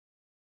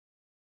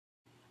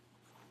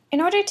In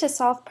order to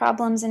solve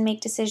problems and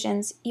make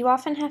decisions, you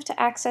often have to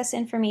access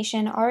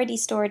information already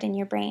stored in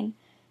your brain.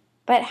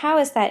 But how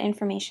is that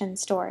information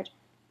stored?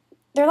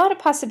 There are a lot of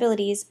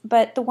possibilities,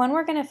 but the one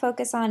we're going to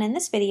focus on in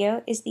this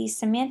video is the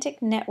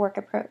semantic network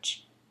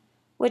approach,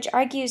 which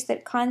argues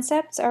that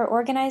concepts are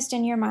organized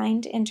in your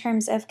mind in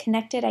terms of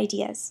connected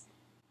ideas.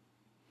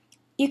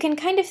 You can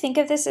kind of think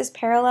of this as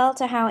parallel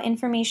to how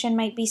information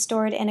might be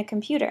stored in a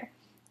computer.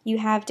 You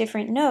have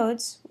different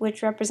nodes,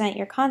 which represent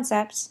your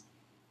concepts,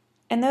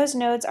 and those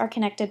nodes are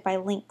connected by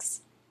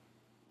links.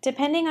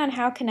 Depending on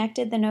how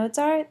connected the nodes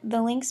are,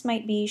 the links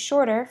might be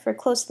shorter for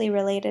closely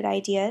related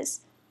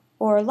ideas,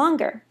 or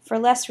longer for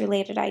less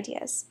related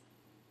ideas.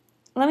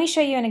 Let me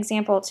show you an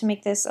example to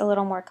make this a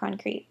little more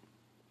concrete.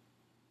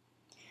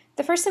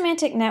 The first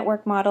semantic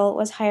network model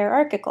was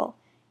hierarchical,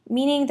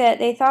 meaning that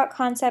they thought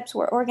concepts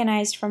were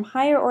organized from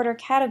higher order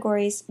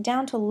categories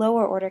down to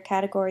lower order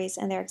categories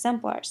in their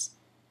exemplars.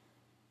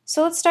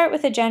 So let's start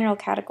with a general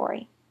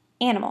category,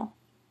 animal.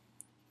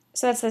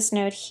 So that's this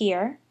node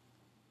here.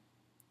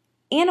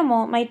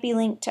 Animal might be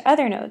linked to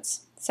other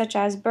nodes, such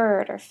as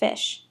bird or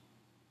fish.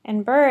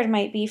 And bird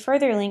might be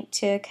further linked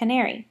to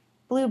canary,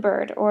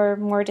 bluebird, or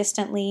more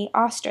distantly,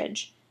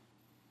 ostrich.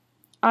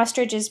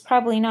 Ostrich is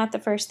probably not the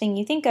first thing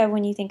you think of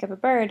when you think of a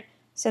bird,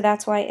 so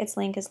that's why its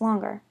link is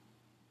longer.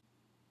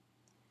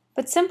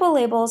 But simple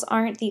labels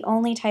aren't the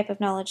only type of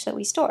knowledge that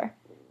we store.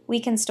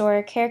 We can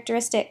store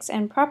characteristics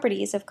and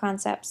properties of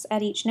concepts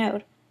at each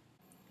node.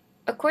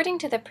 According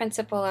to the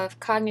principle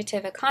of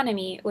cognitive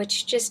economy,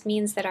 which just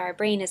means that our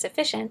brain is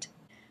efficient,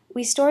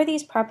 we store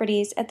these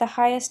properties at the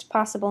highest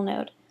possible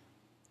node.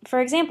 For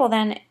example,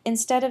 then,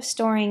 instead of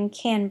storing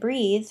can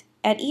breathe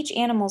at each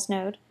animal's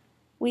node,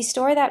 we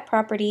store that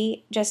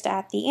property just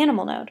at the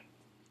animal node.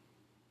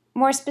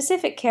 More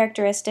specific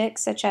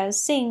characteristics, such as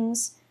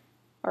sings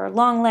or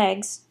long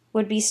legs,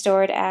 would be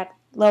stored at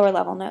lower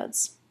level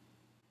nodes.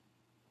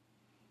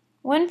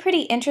 One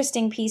pretty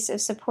interesting piece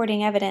of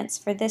supporting evidence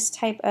for this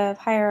type of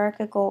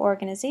hierarchical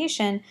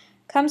organization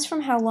comes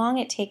from how long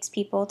it takes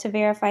people to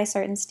verify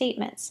certain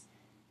statements.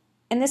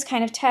 In this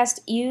kind of test,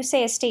 you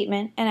say a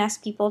statement and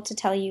ask people to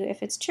tell you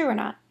if it's true or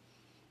not.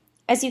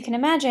 As you can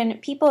imagine,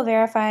 people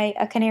verify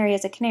a canary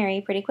is a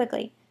canary pretty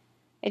quickly.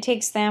 It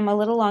takes them a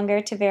little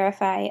longer to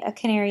verify a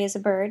canary is a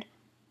bird,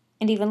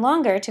 and even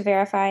longer to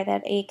verify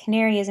that a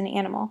canary is an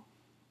animal.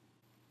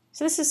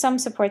 So this is some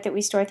support that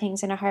we store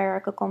things in a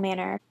hierarchical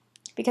manner,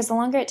 because the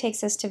longer it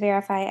takes us to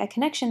verify a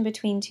connection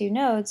between two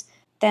nodes,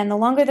 then the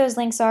longer those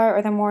links are,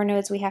 or the more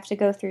nodes we have to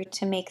go through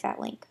to make that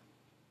link.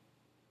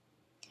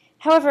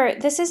 However,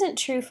 this isn't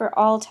true for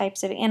all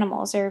types of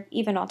animals, or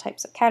even all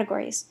types of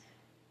categories.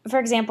 For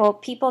example,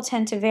 people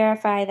tend to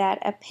verify that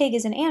a pig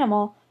is an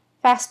animal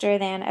faster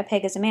than a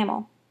pig is a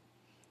mammal.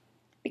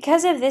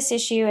 Because of this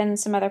issue and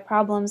some other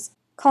problems,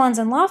 Collins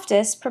and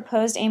Loftus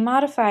proposed a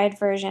modified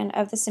version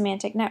of the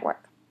semantic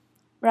network.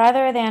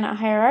 Rather than a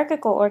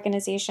hierarchical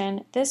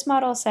organization, this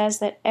model says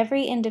that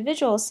every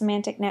individual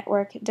semantic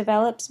network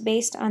develops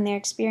based on their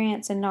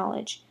experience and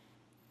knowledge.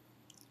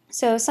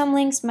 So some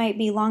links might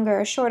be longer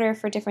or shorter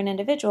for different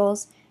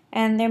individuals,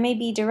 and there may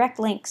be direct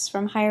links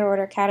from higher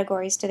order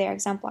categories to their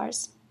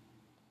exemplars.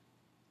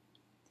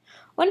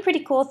 One pretty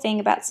cool thing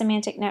about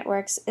semantic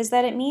networks is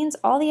that it means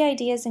all the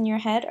ideas in your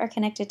head are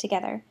connected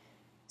together.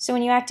 So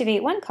when you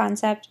activate one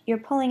concept, you're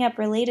pulling up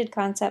related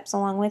concepts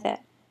along with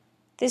it.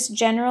 This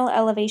general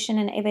elevation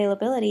and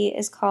availability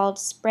is called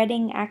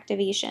spreading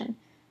activation.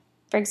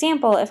 For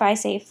example, if I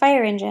say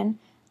fire engine,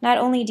 not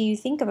only do you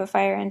think of a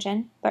fire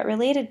engine, but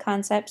related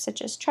concepts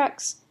such as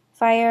trucks,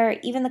 fire,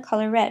 even the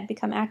color red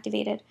become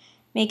activated,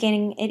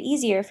 making it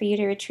easier for you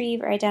to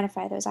retrieve or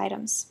identify those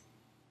items.